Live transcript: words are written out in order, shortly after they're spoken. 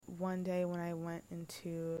one day when I went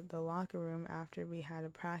into the locker room after we had a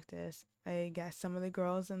practice, I guess some of the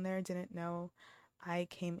girls in there didn't know I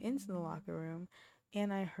came into the locker room,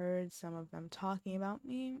 and I heard some of them talking about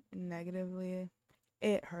me negatively.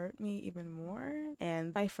 It hurt me even more,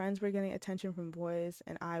 and my friends were getting attention from boys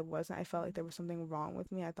and I wasn't. I felt like there was something wrong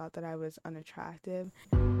with me. I thought that I was unattractive.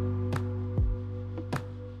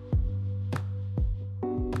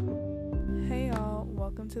 Hey y'all,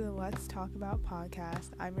 welcome to the Let's Talk About podcast.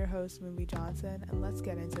 I'm your host, Moonby Johnson, and let's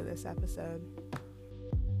get into this episode.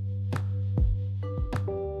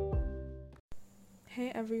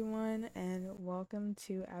 Hey everyone, and welcome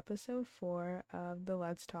to episode 4 of the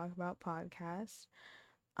Let's Talk About podcast.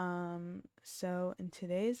 So in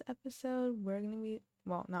today's episode,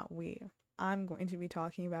 I'm going to be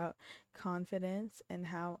talking about confidence and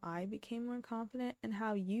how I became more confident and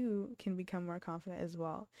how you can become more confident as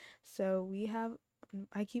well.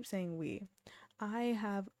 I keep saying I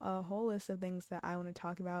have a whole list of things that I want to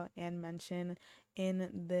talk about and mention in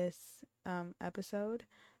this episode.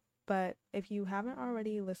 But if you haven't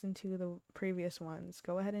already listened to the previous ones,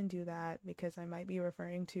 go ahead and do that because I might be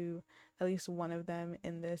referring to at least one of them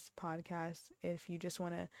in this podcast if you just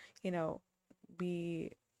want to,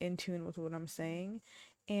 be in tune with what I'm saying.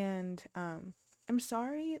 And I'm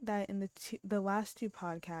sorry that in the last two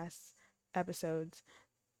podcasts episodes,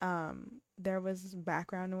 there was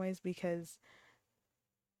background noise because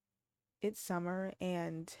it's summer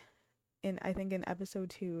and I think in episode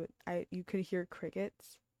 2, you could hear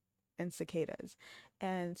crickets and cicadas.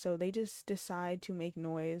 And so they just decide to make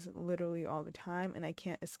noise literally all the time, and I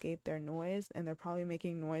can't escape their noise, and they're probably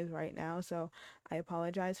making noise right now. So I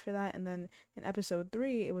apologize for that. And then in episode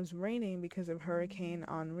 3, it was raining because of Hurricane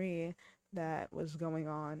Henri that was going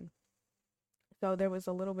on. So there was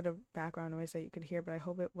a little bit of background noise that you could hear, but I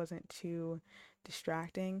hope it wasn't too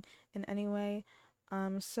distracting in any way.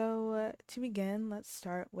 To begin, let's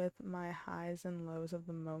start with my highs and lows of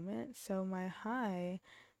the moment. So my high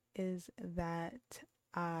is that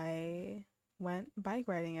I went bike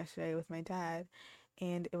riding yesterday with my dad,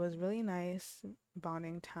 and it was really nice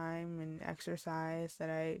bonding time and exercise that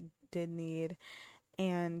I did need,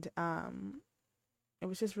 and it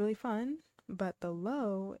was just really fun. But the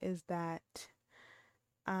low is that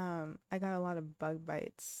I got a lot of bug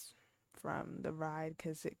bites from the ride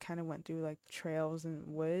because it kind of went through like trails and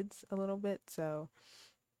woods a little bit, so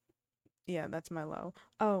yeah, that's my low.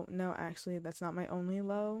 Oh, no, actually, that's not my only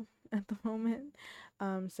low at the moment.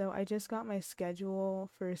 So I just got my schedule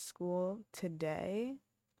for school today.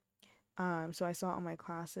 So I saw all my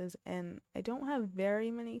classes, and I don't have very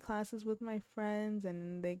many classes with my friends,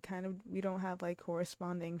 and we don't have like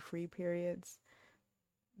corresponding free periods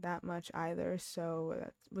that much either. So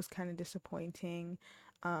that was kind of disappointing.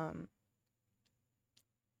 Um,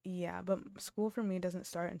 Yeah, but school for me doesn't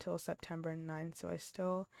start until September 9th, so I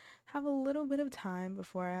still have a little bit of time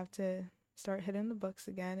before I have to start hitting the books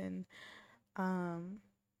again. And um,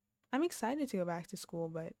 I'm excited to go back to school,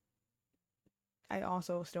 but I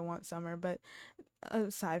also still want summer. But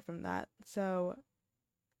aside from that,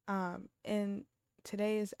 in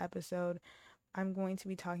today's episode, I'm going to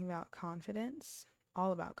be talking about confidence,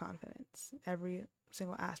 all about confidence, every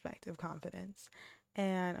single aspect of confidence.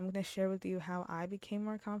 And I'm going to share with you how I became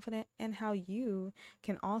more confident and how you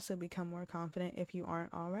can also become more confident if you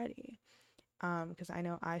aren't already. Because I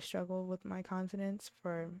know I struggled with my confidence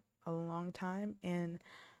for a long time. And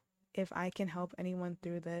if I can help anyone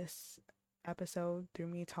through this episode, through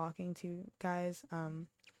me talking to you guys,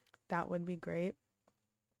 that would be great.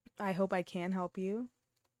 I hope I can help you.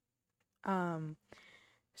 Um,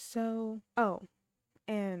 oh,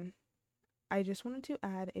 and I just wanted to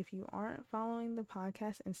add, if you aren't following the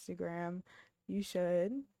podcast Instagram, you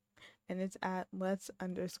should. And it's at let's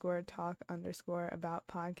underscore talk underscore about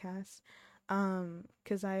podcasts.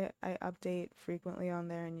 Because I update frequently on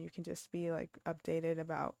there, and you can just be like updated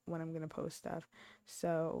about when I'm gonna post stuff.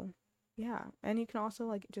 So yeah. And you can also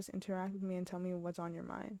like just interact with me and tell me what's on your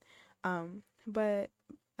mind. But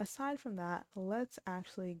aside from that, let's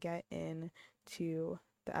actually get into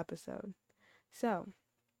the episode. So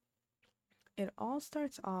it all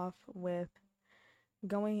starts off with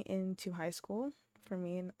going into high school for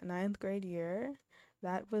me in ninth grade year.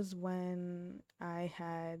 That was when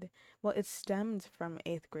it stemmed from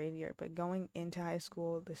eighth grade year, but going into high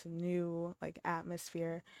school, this new like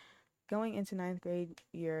atmosphere, going into ninth grade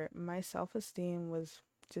year, my self-esteem was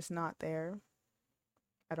just not there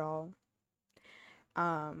at all.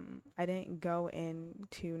 I didn't go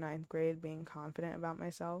into ninth grade being confident about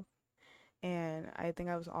myself. And I think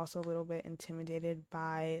I was also a little bit intimidated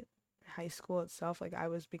by high school itself. Like I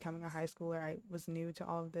was becoming a high schooler. I was new to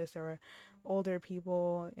all of this. There were older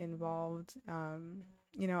people involved.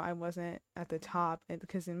 I wasn't at the top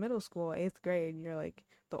because in middle school, eighth grade, you're like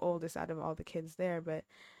the oldest out of all the kids there. But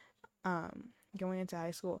going into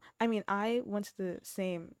high school, I mean, I went to the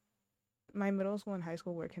same. My middle school and high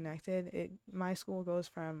school were connected. My school goes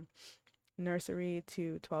from nursery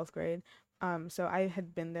to 12th grade. So I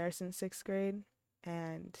had been there since sixth grade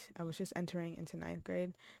and I was just entering into ninth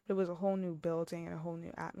grade. But it was a whole new building and a whole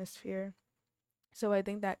new atmosphere. So I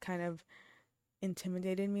think that kind of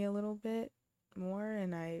intimidated me a little bit more,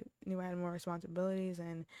 and I knew I had more responsibilities,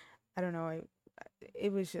 and I don't know,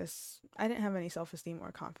 it was just I didn't have any self-esteem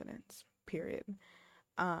or confidence, period.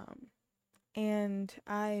 Um, and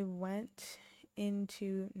I went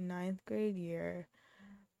into ninth grade year,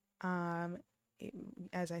 um,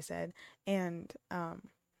 as I said, and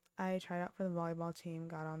I tried out for the volleyball team,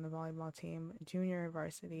 got on the volleyball team, junior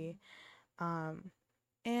varsity. Um,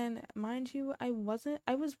 and mind you, I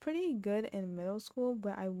was pretty good in middle school,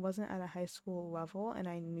 but I wasn't at a high school level, and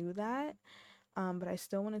I knew that. But I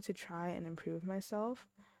still wanted to try and improve myself.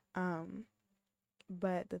 Um,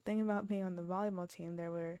 but the thing about being on the volleyball team,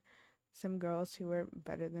 there were some girls who were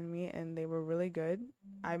better than me, and they were really good.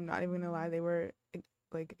 I'm not even gonna lie, they were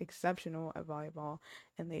like exceptional at volleyball,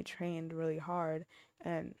 and they trained really hard,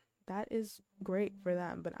 and that is great for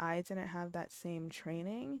them. But I didn't have that same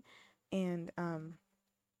training, and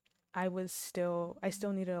I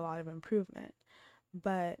still needed a lot of improvement.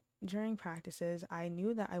 But during practices, I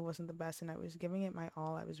knew that I wasn't the best and I was giving it my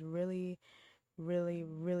all. I was really, really,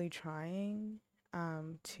 really trying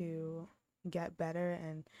to get better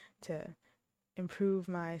and to improve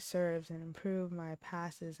my serves and improve my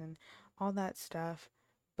passes and all that stuff.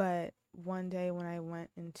 But one day when I went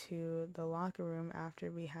into the locker room after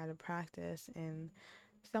we had a practice in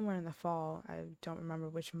somewhere in the fall, I don't remember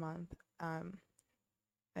which month,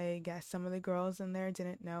 I guess some of the girls in there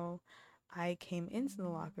didn't know I came into the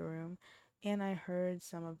locker room, and I heard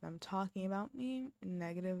some of them talking about me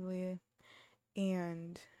negatively,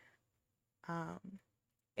 and um,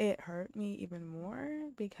 it hurt me even more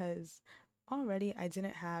because already I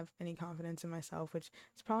didn't have any confidence in myself, which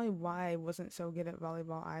is probably why I wasn't so good at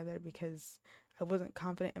volleyball either, because I wasn't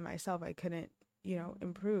confident in myself. I couldn't,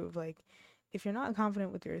 improve. Like, if you're not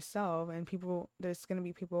confident with yourself and there's going to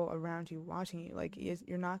be people around you watching you, like,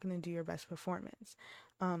 you're not going to do your best performance.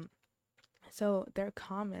 Um, so their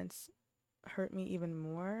comments hurt me even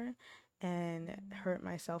more and hurt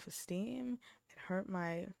my self-esteem. It hurt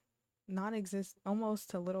my not exist almost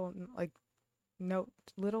to little like no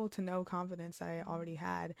little to no confidence I already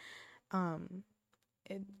had. Um,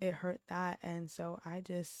 it hurt that, and so I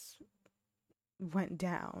just went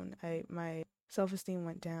down. My self-esteem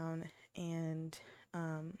went down, and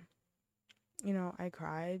um, I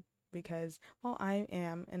cried because, well, I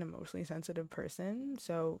am an emotionally sensitive person,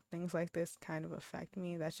 so things like this kind of affect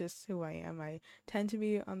me. That's just who I am. I tend to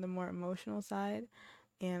be on the more emotional side,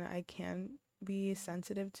 and I can be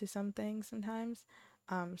sensitive to some things sometimes.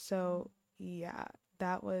 So yeah,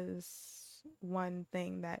 that was one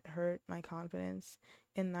thing that hurt my confidence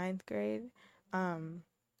in ninth grade. Um,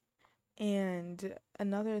 and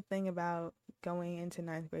another thing about going into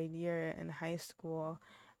ninth grade year in high school,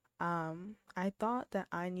 I thought that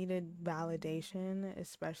I needed validation,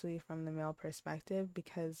 especially from the male perspective,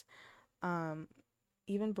 because um,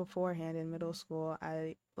 even beforehand in middle school,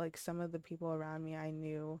 I like some of the people around me I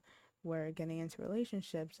knew were getting into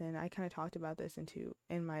relationships, and I kind of talked about this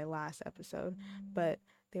in my last episode, but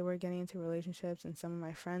they were getting into relationships, and some of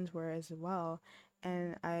my friends were as well,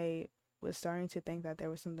 and I was starting to think that there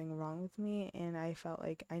was something wrong with me, and I felt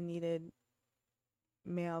like I needed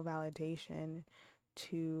male validation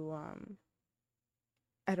to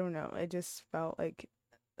I don't know, it just felt like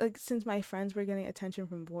since my friends were getting attention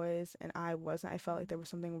from boys and I wasn't, I felt like there was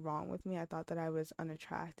something wrong with me. I thought that I was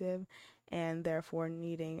unattractive and therefore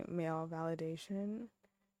needing male validation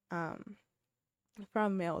um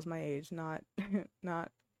from males my age, not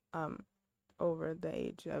not um over the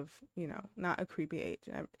age of, not a creepy age.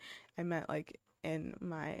 I meant like in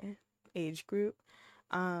my age group.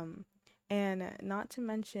 Um, and not to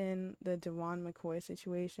mention the Dewan McCoy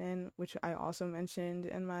situation, which I also mentioned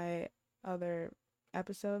in my other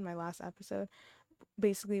episode, my last episode.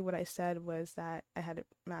 Basically, what I said was that I had a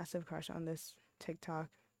massive crush on this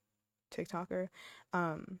TikToker,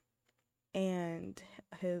 um, and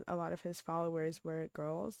a lot of his followers were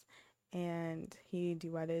girls, and he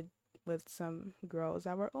duetted with some girls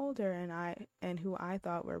that were older and who I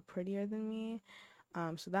thought were prettier than me.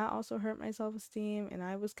 So that also hurt my self-esteem, and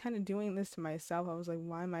I was kind of doing this to myself. I was like,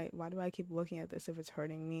 why do I keep looking at this if it's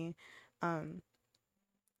hurting me? Um,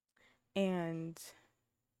 And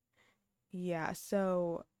yeah,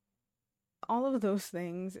 so all of those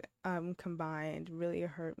things combined really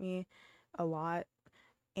hurt me a lot.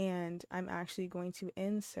 And I'm actually going to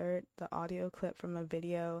insert the audio clip from a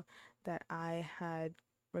video that I had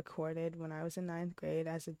recorded when I was in ninth grade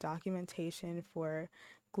as a documentation for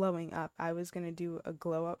glowing up. I was going to do a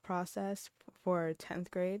glow up process for 10th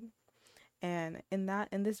grade. And in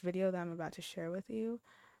this video that I'm about to share with you,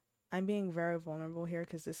 I'm being very vulnerable here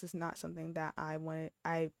because this is not something that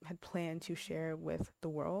I had planned to share with the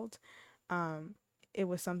world. Um, it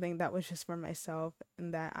was something that was just for myself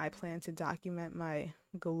and that I plan to document my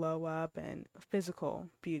glow up and physical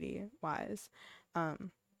beauty wise.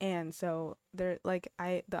 And so the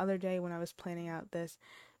other day when I was planning out this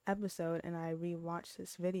episode and I rewatched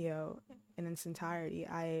this video in its entirety,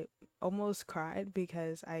 I almost cried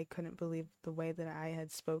because I couldn't believe the way that I had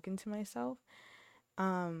spoken to myself.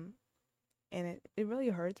 Um, and it really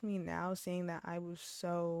hurts me now seeing that I was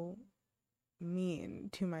so mean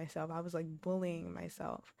to myself. I was like bullying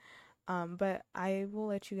myself. But I will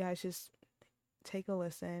let you guys just take a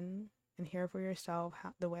listen and hear for yourself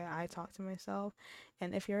the way I talk to myself.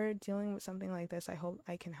 And if you're dealing with something like this, I hope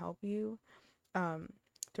I can help you um,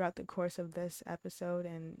 throughout the course of this episode.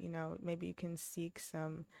 And, maybe you can seek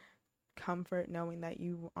some comfort knowing that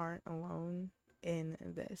you aren't alone in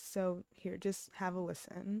this. So, here, just have a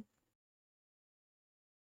listen.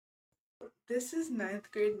 This is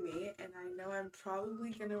ninth grade me, and I know I'm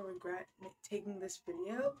probably gonna regret taking this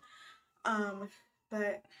video.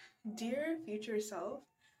 But dear future self,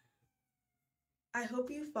 I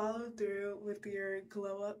hope you follow through with your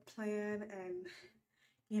glow up plan and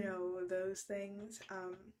those things.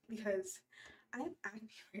 Because I have acne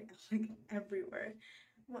right now, like everywhere.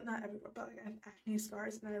 Well, not everywhere, but like I have acne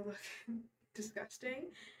scars and I look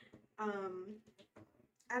disgusting.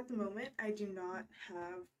 At the moment, I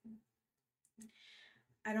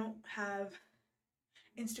don't have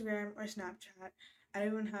Instagram or Snapchat. I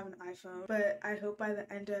don't even have an iPhone, but I hope by the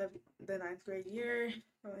end of the ninth grade year,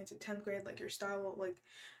 going into 10th grade, like your style will like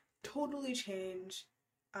totally change.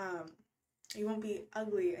 You won't be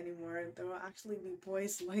ugly anymore. There will actually be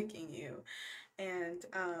boys liking you. And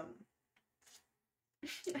I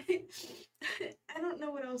don't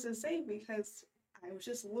know what else to say because I was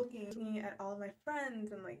just looking at all my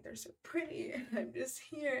friends and like they're so pretty and I'm just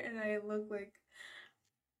here and I look like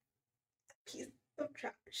a piece of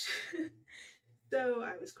trash. So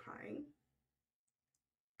I was crying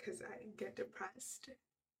because I get depressed.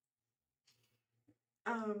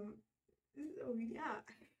 So yeah,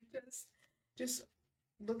 just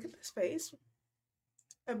look at this face,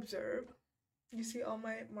 observe. You see all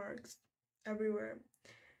my marks everywhere.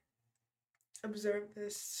 Observe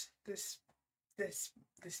this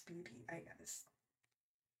beauty, I guess.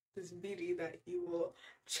 This beauty that you will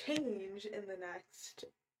change in the next,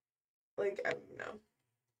 like, I don't know,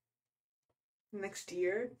 next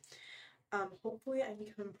year. Hopefully I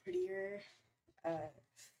become prettier.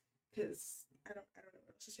 Because I don't know what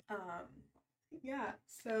else to say. Yeah.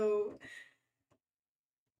 So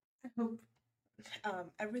I hope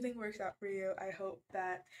everything works out for you. I hope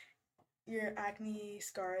that your acne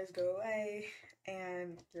scars go away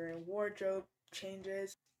and your wardrobe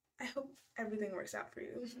changes. I hope everything works out for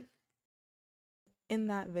you. In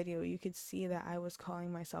that video, you could see that I was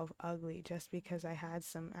calling myself ugly just because I had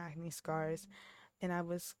some acne scars, and I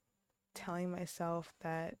was telling myself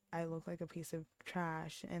that I looked like a piece of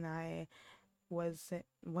trash and I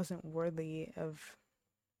wasn't worthy of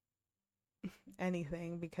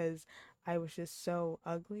anything because I was just so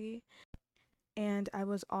ugly. And I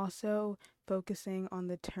was also focusing on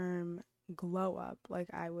the term glow up, like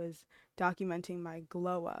I was documenting my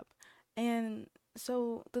glow up. And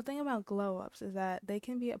so the thing about glow ups is that they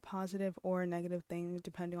can be a positive or a negative thing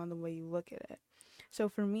depending on the way you look at it. So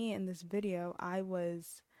for me in this video, I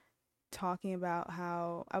was talking about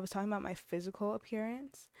my physical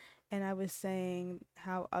appearance and I was saying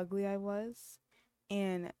how ugly I was.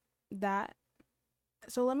 And that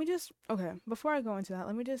so let me just okay, before I go into that,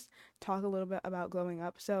 let me just talk a little bit about glowing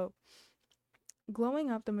up. So glowing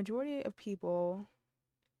up, the majority of people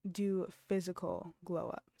do physical glow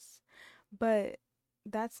ups, but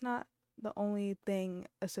that's not the only thing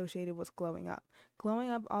associated with glowing up. Glowing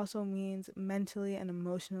up also means mentally and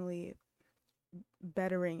emotionally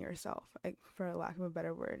bettering yourself, like for lack of a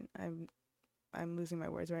better word. I'm losing my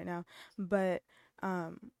words right now, but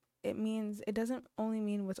it doesn't only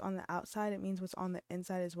mean what's on the outside, it means what's on the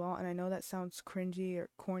inside as well. And I know that sounds cringy or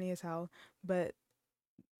corny as hell, but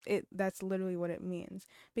that's literally what it means.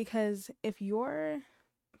 Because if your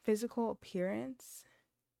physical appearance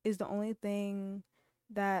is the only thing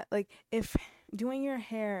that, like, doing your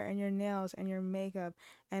hair and your nails and your makeup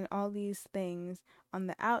and all these things on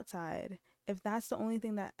the outside, if that's the only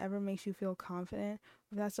thing that ever makes you feel confident,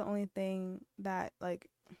 if that's the only thing that like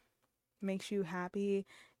makes you happy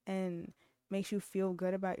and makes you feel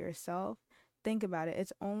good about yourself, think about it.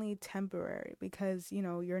 It's only temporary because,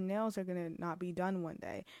 your nails are going to not be done one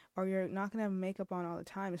day, or you're not going to have makeup on all the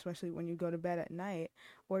time, especially when you go to bed at night,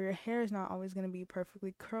 or your hair is not always going to be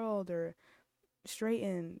perfectly curled or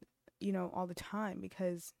straightened, all the time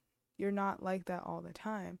because you're not like that all the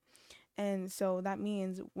time. And so that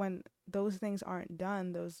means when those things aren't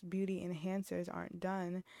done, those beauty enhancers aren't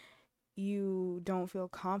done, you don't feel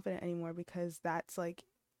confident anymore because that's like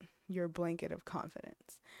your blanket of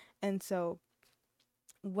confidence. And so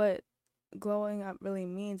what glowing up really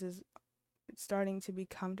means is starting to be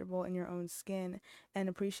comfortable in your own skin and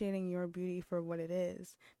appreciating your beauty for what it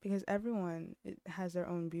is, because everyone has their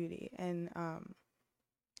own beauty, and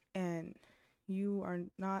you are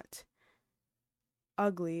not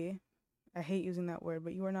ugly. I hate using that word,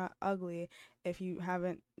 but you are not ugly if you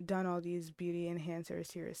haven't done all these beauty enhancers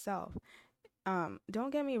to yourself.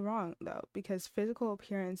 Don't get me wrong though, because physical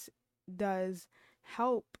appearance does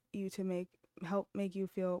help you to make you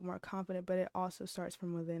feel more confident, but it also starts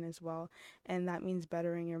from within as well. And that means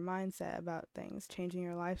bettering your mindset about things, changing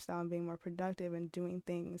your lifestyle and being more productive and doing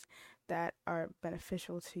things that are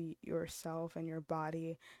beneficial to yourself and your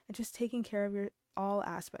body, and just taking care of your all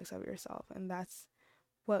aspects of yourself. And that's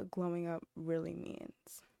what glowing up really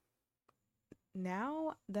means.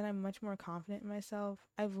 Now that I'm much more confident in myself,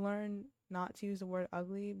 I've learned not to use the word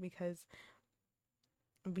ugly because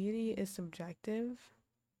beauty is subjective.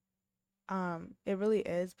 It really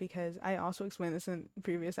is, because I also explained this in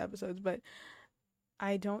previous episodes, but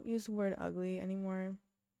I don't use the word ugly anymore.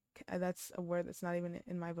 That's a word that's not even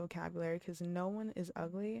in my vocabulary because no one is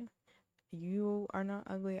ugly. You are not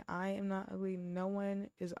ugly. I am not ugly. No one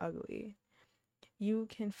is ugly. You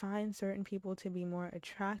can find certain people to be more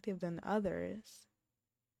attractive than others,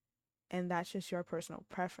 and that's just your personal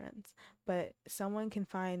preference. But someone can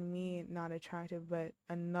find me not attractive, but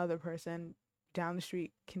another person down the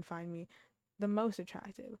street can find me the most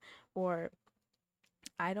attractive. Or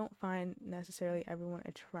I don't find necessarily everyone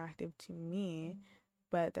attractive to me,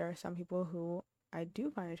 but there are some people who I do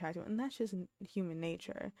find attractive, and that's just human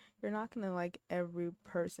nature. You're not gonna like every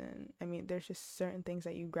person. I mean, there's just certain things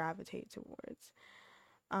that you gravitate towards.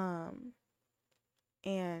 Um,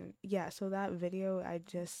 and yeah, so that video, I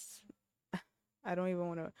don't even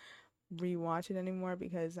want to rewatch it anymore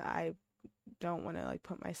because I don't want to like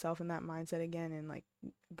put myself in that mindset again and like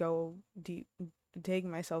go deep, dig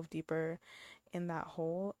myself deeper in that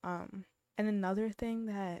hole. And another thing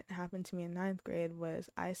that happened to me in ninth grade was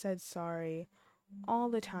I said sorry all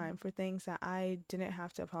the time for things that I didn't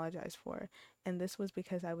have to apologize for. And this was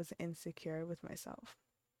because I was insecure with myself.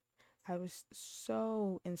 I was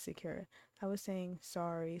so insecure. I was saying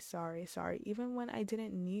sorry, sorry, sorry, even when I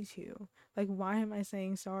didn't need to. Like, why am I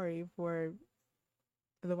saying sorry for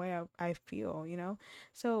the way I feel, you know?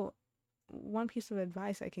 So, one piece of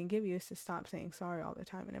advice I can give you is to stop saying sorry all the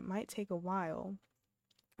time. And it might take a while.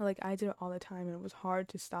 Like, I did it all the time, and it was hard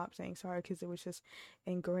to stop saying sorry because it was just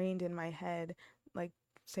ingrained in my head. Like,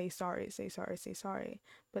 say sorry, say sorry, say sorry.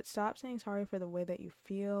 But stop saying sorry for the way that you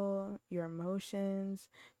feel, your emotions.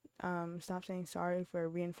 Stop saying sorry for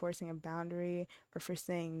reinforcing a boundary or for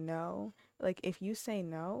saying no. Like, if you say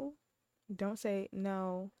no, don't say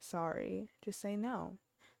no, sorry. Just say no.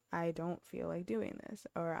 I don't feel like doing this,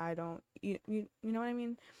 or I don't, you know what I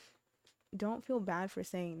mean? Don't feel bad for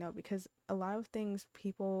saying no, because a lot of things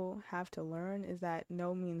people have to learn is that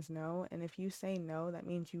no means no. And if you say no, that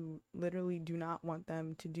means you literally do not want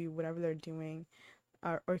them to do whatever they're doing,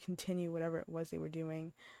 or continue whatever it was they were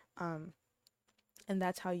doing. Um, and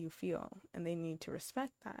that's how you feel. And they need to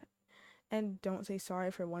respect that. And don't say sorry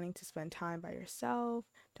for wanting to spend time by yourself.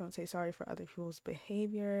 Don't say sorry for other people's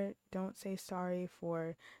behavior. Don't say sorry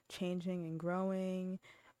for changing and growing.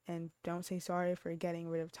 And don't say sorry for getting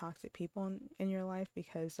rid of toxic people in your life,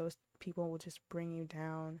 because those people will just bring you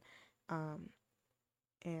down.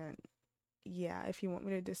 And yeah, if you want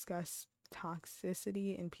me to discuss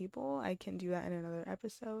toxicity in people, I can do that in another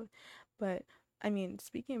episode. But I mean,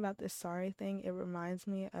 speaking about this sorry thing, it reminds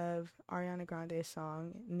me of Ariana Grande's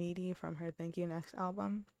song Needy from her Thank You Next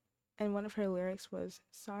album. And one of her lyrics was,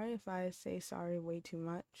 "Sorry if I say sorry way too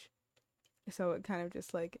much." So it kind of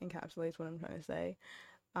just like encapsulates what I'm trying to say.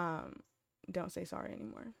 Um, don't say sorry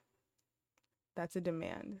anymore. That's a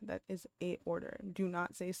demand. That is a order. Do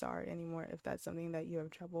not say sorry anymore if that's something that you have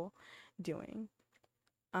trouble doing.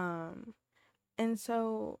 Um, and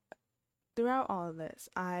so throughout all of this,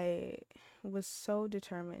 I was so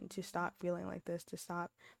determined to stop feeling like this, to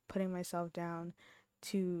stop putting myself down,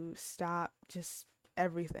 to stop just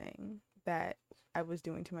everything that I was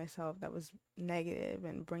doing to myself that was negative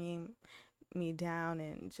and bringing me down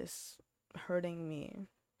and just hurting me.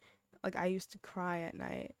 Like, I used to cry at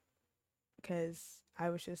night because I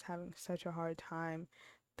was just having such a hard time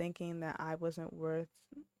thinking that I wasn't worth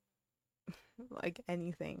like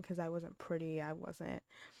anything because I wasn't pretty, I wasn't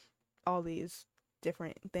all these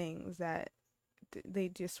different things that they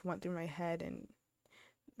just went through my head, and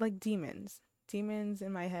like demons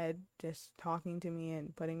in my head just talking to me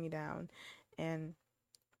and putting me down. And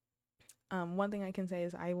one thing I can say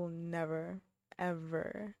is I will never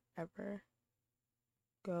ever ever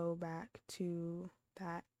go back to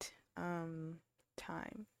that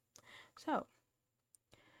time. So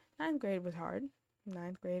ninth grade was hard.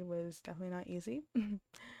 Ninth grade was definitely not easy.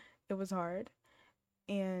 It was hard,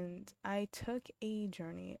 and I took a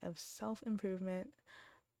journey of self-improvement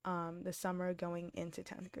the summer going into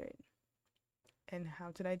 10th grade. And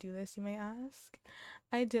how did I do this, you may ask?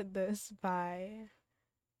 I did this by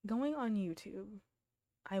going on YouTube.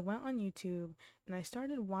 I went on YouTube and I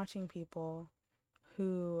started watching people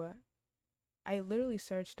who I literally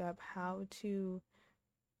searched up how to.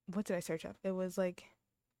 What did I search up? It was like,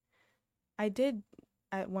 I did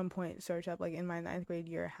at one point search up, like in my ninth grade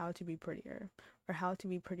year, how to be prettier or how to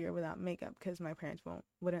be prettier without makeup because my parents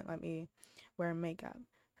wouldn't let me wear makeup.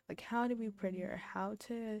 Like how to be prettier, how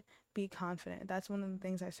to be confident. That's one of the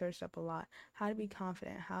things I searched up a lot. How to be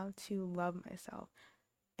confident, how to love myself.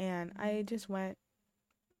 And I just went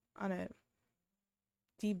on a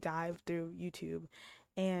deep dive through YouTube,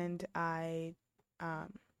 and I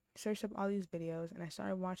um, searched up all these videos and I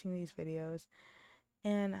started watching these videos,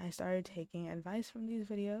 and I started taking advice from these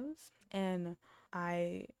videos, and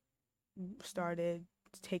I started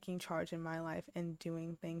taking charge in my life and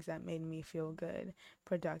doing things that made me feel good,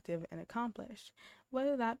 productive, and accomplished.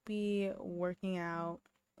 Whether that be working out,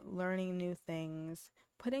 learning new things,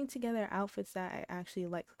 putting together outfits that I actually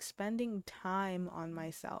like, spending time on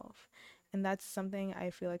myself. And that's something I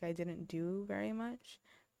feel like I didn't do very much.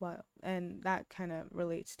 Well, and that kind of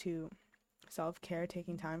relates to self-care,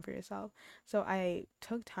 taking time for yourself. So I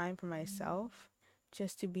took time for myself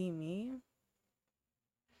just to be me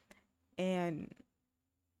and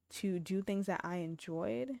to do things that I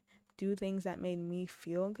enjoyed, do things that made me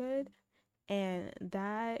feel good, and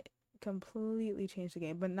that completely changed the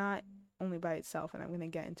game, but not only by itself, and I'm going to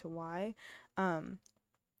get into why. Um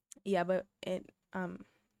yeah, but it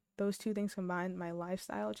those two things combined, my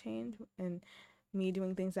lifestyle change and me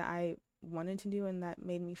doing things that I wanted to do and that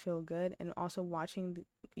made me feel good, and also watching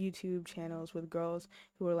YouTube channels with girls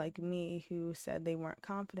who were like me who said they weren't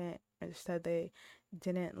confident or said they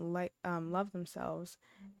didn't like love themselves.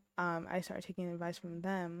 I started taking advice from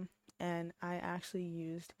them, and I actually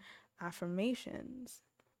used affirmations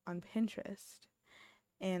on Pinterest,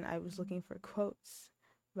 and I was looking for quotes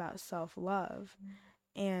about self-love.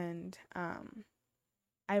 And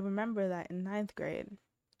I remember that in ninth grade,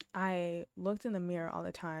 I looked in the mirror all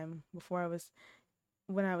the time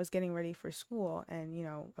when I was getting ready for school, and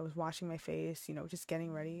I was washing my face, just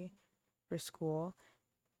getting ready for school,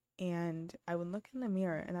 and I would look in the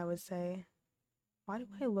mirror and I would say, why do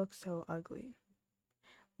I look so ugly?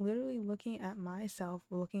 Literally looking at myself,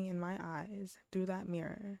 looking in my eyes through that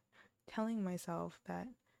mirror, telling myself that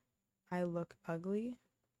I look ugly,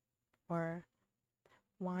 or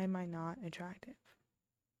why am I not attractive?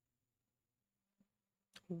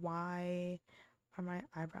 Why are my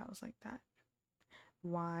eyebrows like that?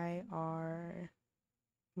 Why are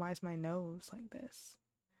why is my nose like this?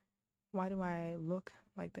 Why do I look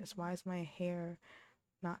like this? Why is my hair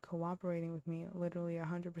not cooperating with me literally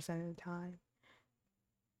 100% of the time?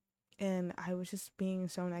 And I was just being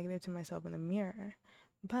so negative to myself in the mirror.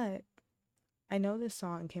 But I know this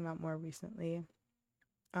song came out more recently.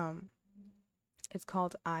 Um, it's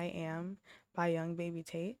called I Am by Young Baby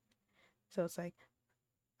Tate. So it's like,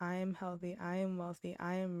 I am healthy, I am wealthy,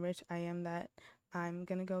 I am rich, I am that. I'm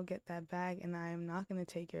gonna go get that bag and I am not gonna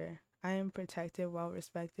take your. I am protected, well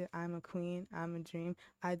respected, I'm a queen, I'm a dream.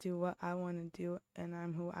 I do what I want to do and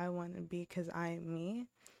I'm who I want to be because I am me.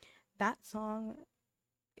 That song,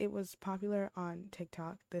 it was popular on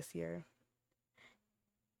TikTok this year.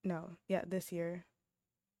 No, yeah, this year.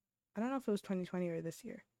 I don't know if it was 2020 or this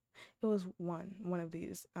year. It was one of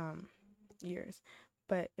these years,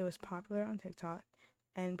 but it was popular on TikTok,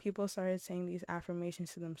 and people started saying these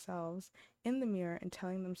affirmations to themselves in the mirror and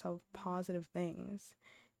telling themselves positive things.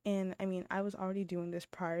 And I mean, I was already doing this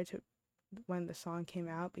prior to when the song came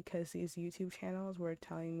out because these YouTube channels were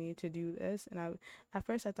telling me to do this, and at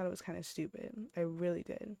first I thought it was kind of stupid. I really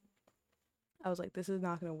did. I was like, this is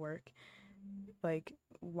not gonna work. Like,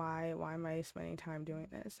 why am I spending time doing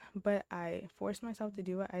this? But I forced myself to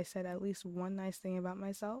do it. I said at least one nice thing about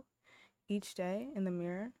myself each day in the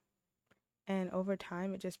mirror, and over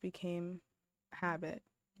time it just became a habit.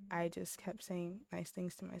 I just kept saying nice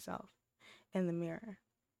things to myself in the mirror,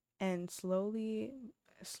 and slowly,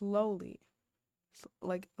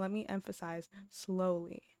 like, let me emphasize,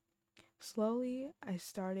 slowly I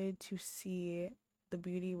started to see the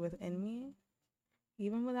beauty within me,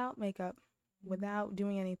 even without makeup, without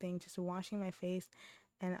doing anything, just washing my face.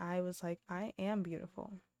 And I was like, I am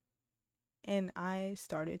beautiful. And I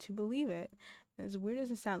started to believe it. As weird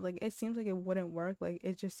as it sounds, like, it seems like it wouldn't work. Like,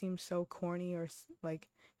 it just seems so corny or like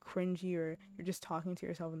cringy, or you're just talking to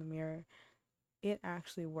yourself in the mirror. It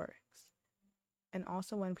actually works. And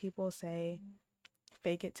also, when people say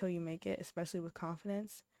fake it till you make it, especially with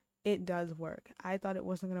confidence, it does work. I thought it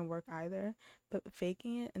wasn't going to work either, but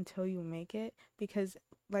faking it until you make it, because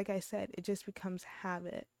like I said, it just becomes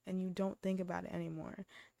habit and you don't think about it anymore,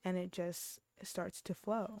 and it just starts to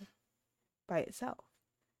flow by itself.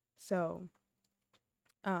 So,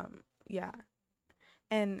 yeah.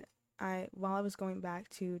 And while I was going back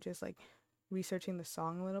to just like researching the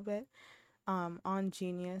song a little bit, on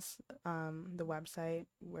Genius, the website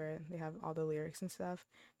where they have all the lyrics and stuff,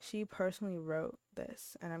 she personally wrote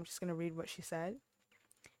this, and I'm just gonna read what she said.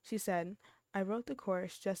 She said, I wrote the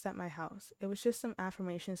chorus just at my house. It was just some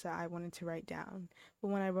affirmations that I wanted to write down. But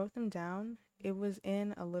when I wrote them down, it was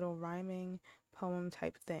in a little rhyming poem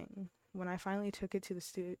type thing. When I finally took it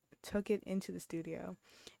into the studio,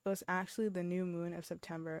 it was actually the new moon of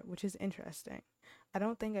September, which is interesting. I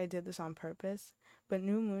don't think I did this on purpose, but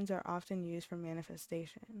new moons are often used for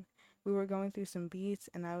manifestation. We were going through some beats,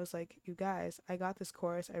 and I was like, you guys, I got this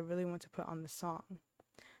chorus I really want to put on the song.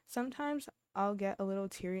 Sometimes I'll get a little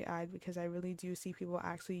teary eyed because I really do see people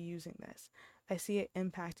actually using this. I see it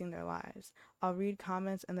impacting their lives. I'll read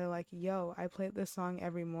comments and they're like, yo, I played this song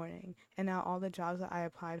every morning, and now all the jobs that I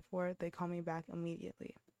applied for, they call me back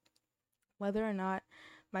immediately. Whether or not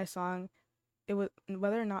my song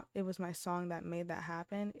whether or not it was my song that made that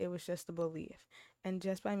happen, it was just the belief. And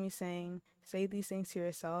just by me saying, say these things to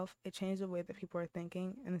yourself, it changed the way that people are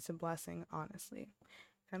thinking, and it's a blessing, honestly.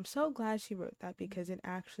 And I'm so glad she wrote that because it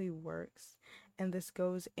actually works. And this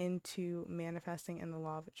goes into manifesting and the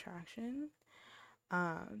law of attraction.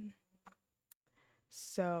 Um,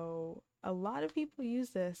 so a lot of people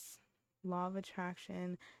use this law of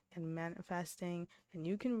attraction and manifesting, and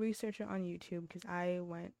you can research it on YouTube because I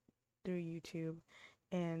went through YouTube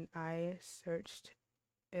and I searched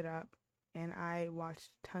it up and I watched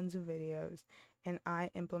tons of videos, and I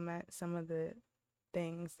implement some of the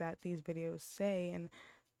things that these videos say,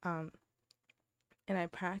 um and I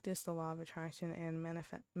practice the law of attraction and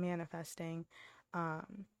manifesting.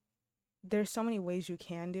 um there's so many ways you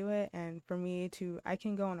can do it, and for me to I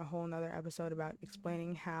can go on a whole nother episode about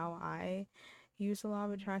explaining how I use the law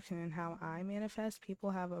of attraction and how I manifest.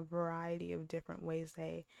 People have a variety of different ways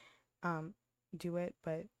they um do it,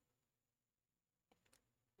 but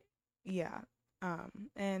yeah.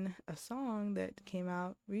 And a song that came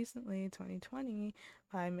out recently, 2020,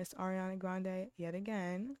 by Miss Ariana Grande, yet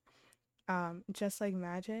again, Just Like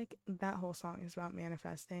Magic, that whole song is about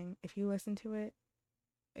manifesting. If you listen to it,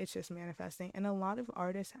 it's just manifesting. And a lot of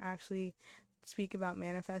artists actually speak about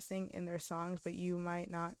manifesting in their songs, but you might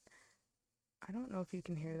not. I don't know if you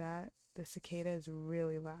can hear that. The cicada is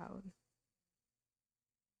really loud.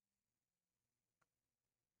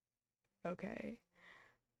 Okay.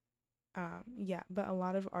 Yeah, but a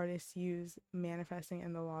lot of artists use manifesting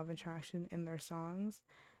and the law of attraction in their songs,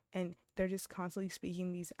 and they're just constantly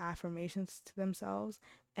speaking these affirmations to themselves,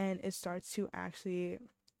 and it starts to actually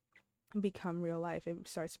become real life. It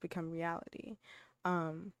starts to become reality.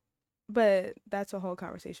 Um, but that's a whole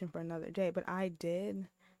conversation for another day. But I did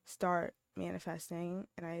start manifesting,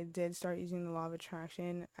 and I did start using the law of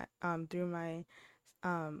attraction through my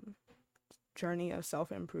um journey of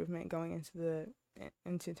self-improvement going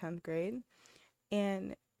into 10th grade.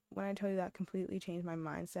 And when I tell you that completely changed my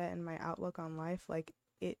mindset and my outlook on life, like,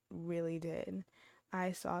 it really did.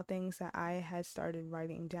 I saw things that I had started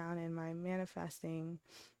writing down in my manifesting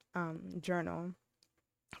journal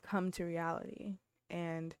come to reality.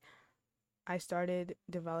 And I started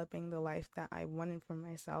developing the life that I wanted for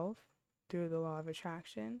myself through the law of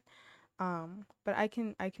attraction. But I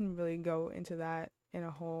can really go into that in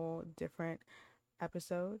a whole different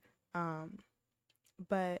episode. Um,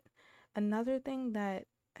 but another thing that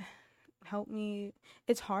helped me,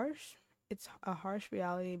 it's harsh, it's a harsh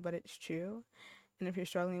reality, but it's true. And if you're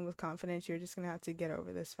struggling with confidence, you're just going to have to get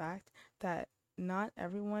over this fact that not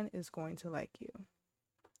everyone is going to like you.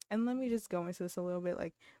 And let me just go into this a little bit.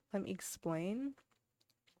 Like, let me explain.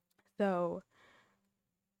 So,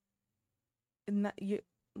 not, you,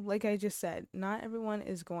 like I just said, not everyone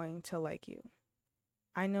is going to like you.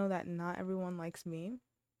 I know that not everyone likes me,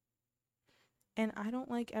 and I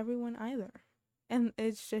don't like everyone either. And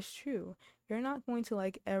it's just true. You're not going to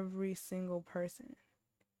like every single person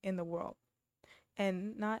in the world,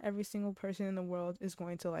 and not every single person in the world is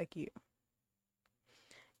going to like you.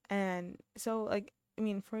 And so, like, I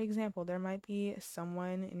mean, for example, there might be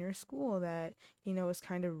someone in your school that, is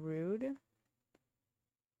kind of rude,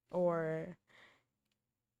 or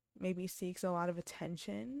maybe seeks a lot of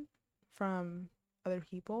attention from other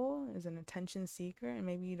people, is an attention seeker, and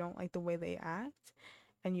maybe you don't like the way they act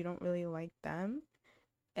and you don't really like them.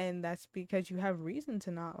 And that's because you have reason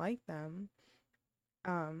to not like them.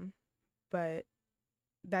 Um, but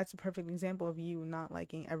that's a perfect example of you not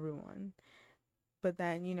liking everyone. But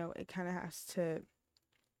then, it kind of has to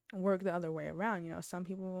work the other way around. Some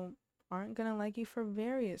people aren't going to like you for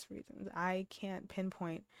various reasons. I can't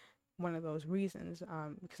pinpoint one of those reasons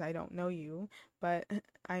because I don't know you, but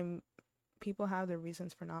I'm people have their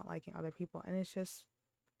reasons for not liking other people, and it's just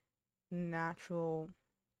natural.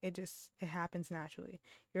 It happens naturally.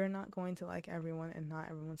 You're not going to like everyone, and not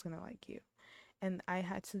everyone's going to like you. And I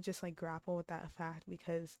had to just like grapple with that fact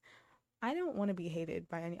because I don't want to be hated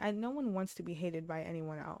by no one wants to be hated by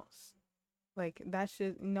anyone else. Like, that's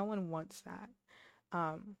just, no one wants that.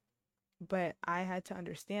 Um, but I had to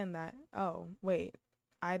understand that, oh, wait,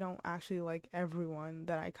 I don't actually like everyone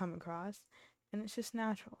that I come across, and it's just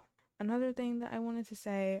natural. Another thing that I wanted to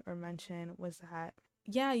say or mention was that,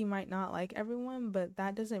 yeah, you might not like everyone, but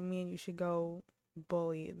that doesn't mean you should go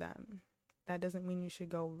bully them. That doesn't mean you should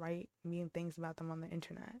go write mean things about them on the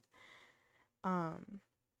internet. Um,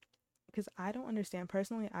 because I don't understand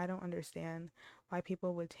why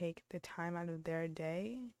people would take the time out of their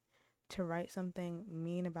day to write something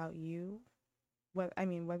mean about you. Whether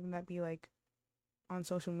that be like on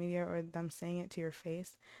social media or them saying it to your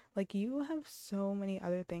face. Like, you have so many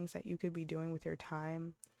other things that you could be doing with your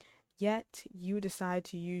time, yet you decide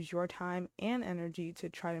to use your time and energy to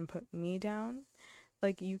try and put me down.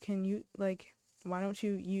 Like, why don't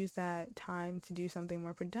you use that time to do something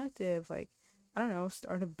more productive? Like, I don't know,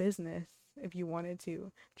 start a business if you wanted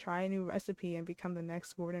to. Try a new recipe and become the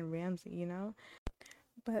next Gordon Ramsay.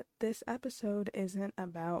 But this episode isn't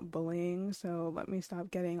about bullying, so let me stop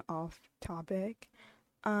getting off topic.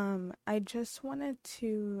 I just wanted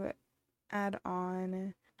to add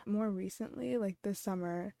on, more recently, like this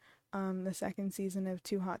summer, the second season of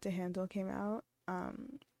Too Hot to Handle came out.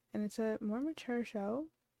 And it's a more mature show,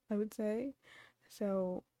 I would say.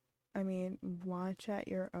 So, watch at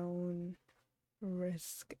your own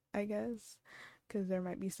risk, I guess, because there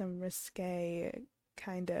might be some risque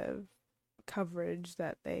kind of coverage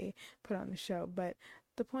that they put on the show. But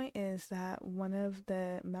the point is that one of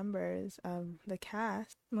the members of the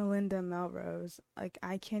cast, Melinda Melrose, like,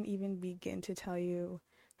 I can't even begin to tell you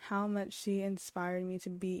how much she inspired me to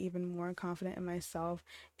be even more confident in myself,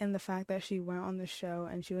 and the fact that she went on the show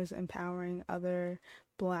and she was empowering other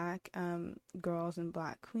black girls and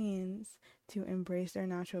black queens to embrace their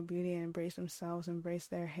natural beauty and embrace themselves, embrace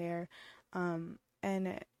their hair,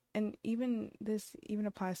 and even this even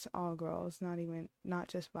applies to all girls, not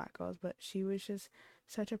just black girls, but she was just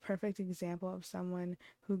such a perfect example of someone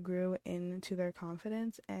who grew into their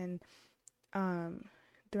confidence. And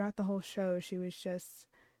throughout the whole show, she was just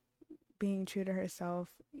being true to herself,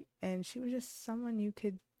 and she was just someone you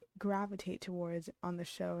could gravitate towards on the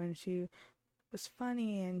show. And she was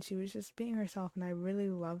funny, and she was just being herself, and I really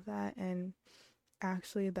love that. And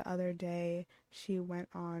actually, the other day, she went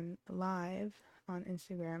on live on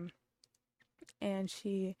Instagram, and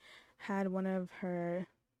she had one of her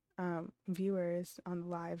viewers on the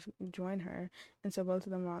live join her, and so both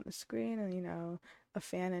of them were on the screen, and a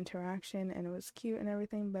fan interaction, and it was cute and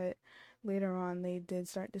everything. But later on, they did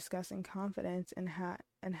start discussing confidence, and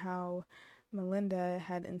how Melinda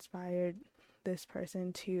had inspired this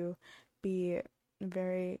person to be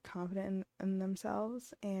very confident in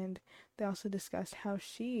themselves. And they also discussed how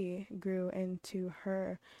she grew into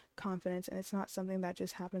her confidence, and it's not something that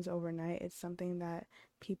just happens overnight. It's something that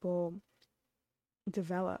people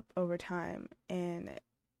develop over time. And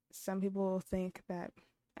some people think that,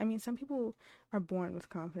 some people are born with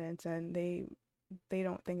confidence, and they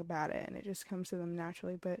don't think about it, and it just comes to them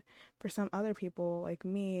naturally. But for some other people, like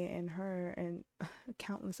me and her and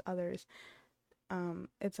countless others,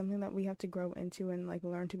 it's something that we have to grow into and like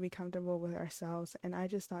learn to be comfortable with ourselves. And I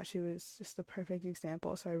just thought she was just the perfect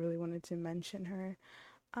example, so I really wanted to mention her.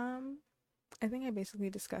 Um, I think I basically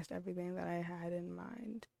discussed everything that I had in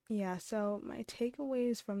mind. Yeah, so my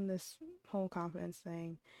takeaways from this whole confidence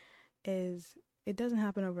thing is it doesn't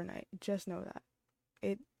happen overnight. Just know that.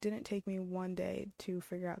 It didn't take me one day to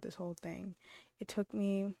figure out this whole thing. It took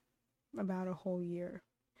me about a whole year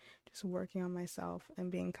just working on myself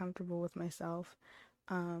and being comfortable with myself.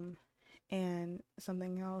 Um, and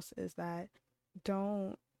something else is that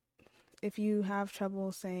don't, if you have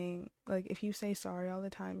trouble saying, like, if you say sorry all the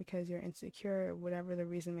time because you're insecure, or whatever the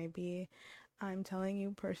reason may be, I'm telling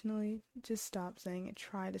you personally, just stop saying it.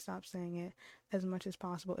 Try to stop saying it as much as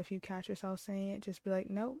possible. If you catch yourself saying it, just be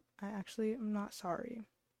like, nope, I actually am not sorry.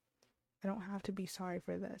 I don't have to be sorry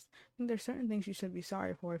for this. And there's certain things you should be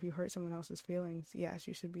sorry for. If you hurt someone else's feelings, yes,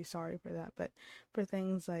 you should be sorry for that. But for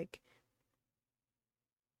things like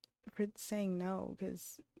for saying no,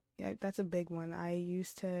 because yeah, that's a big one. I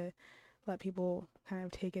used to let people kind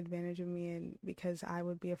of take advantage of me, and because I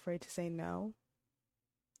would be afraid to say no.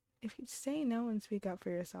 If you say no and speak up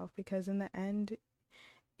for yourself, because in the end,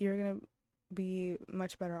 you're gonna be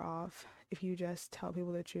much better off if you just tell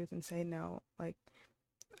people the truth and say no, like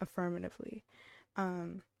affirmatively.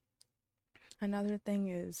 Um, Another thing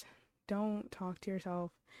is don't talk to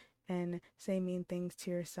yourself and say mean things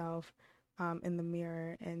to yourself in the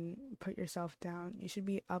mirror and put yourself down. You should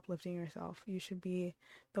be uplifting yourself. You should be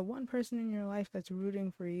the one person in your life that's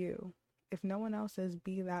rooting for you. If no one else is,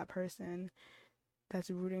 be that person that's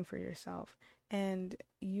rooting for yourself. And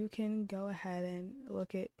you can go ahead and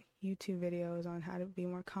look at YouTube videos on how to be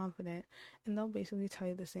more confident, and they'll basically tell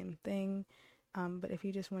you the same thing. But if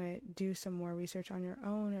you just want to do some more research on your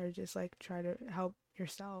own or just like try to help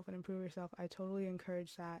yourself and improve yourself, I totally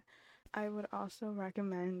encourage that. I would also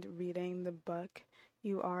recommend reading the book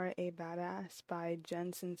You Are a Badass by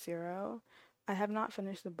Jen Sincero. I have not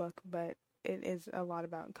finished the book, but it is a lot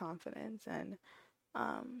about confidence and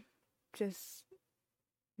um, just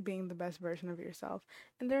being the best version of yourself.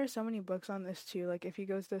 And there are so many books on this too. Like if you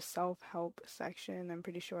go to the self-help section, I'm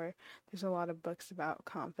pretty sure there's a lot of books about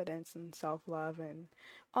confidence and self-love and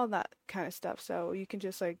all that kind of stuff. So you can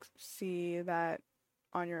just like see that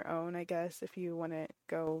on your own, I guess, if you want to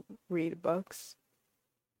go read books.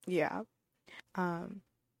 Yeah. Um,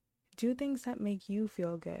 do things that make you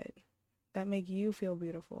feel good, that make you feel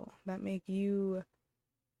beautiful, that make you,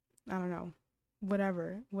 I don't know,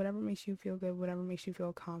 whatever makes you feel good, whatever makes you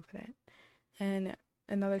feel confident. And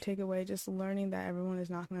another takeaway, just learning that everyone is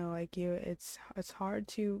not going to like you. It's hard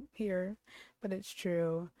to hear, but it's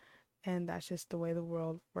true, and that's just the way the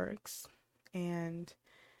world works. And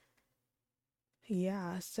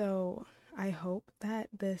yeah, so I hope that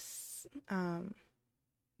this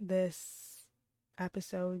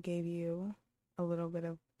episode gave you a little bit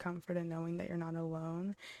of comfort in knowing that you're not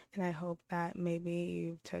alone, and I hope that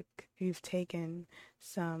maybe you've taken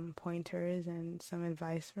some pointers and some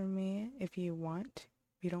advice from me if you want.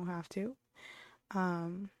 You don't have to.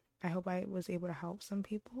 um I hope I was able to help some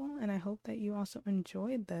people, and I hope that you also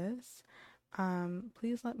enjoyed this.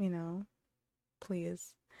 Please let me know,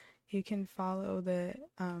 please. You can follow the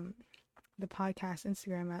podcast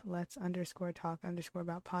Instagram at let's underscore talk underscore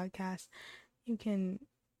about podcast. You can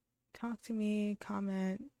talk to me,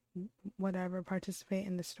 comment, whatever, participate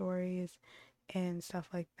in the stories and stuff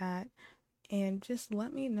like that. And just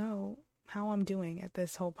let me know how I'm doing at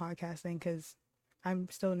this whole podcast thing, because I'm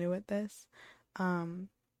still new at this.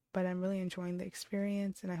 But I'm really enjoying the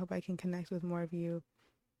experience, and I hope I can connect with more of you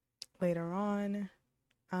later on.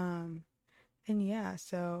 And yeah,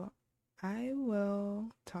 so I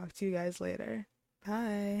will talk to you guys later.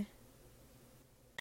 Bye.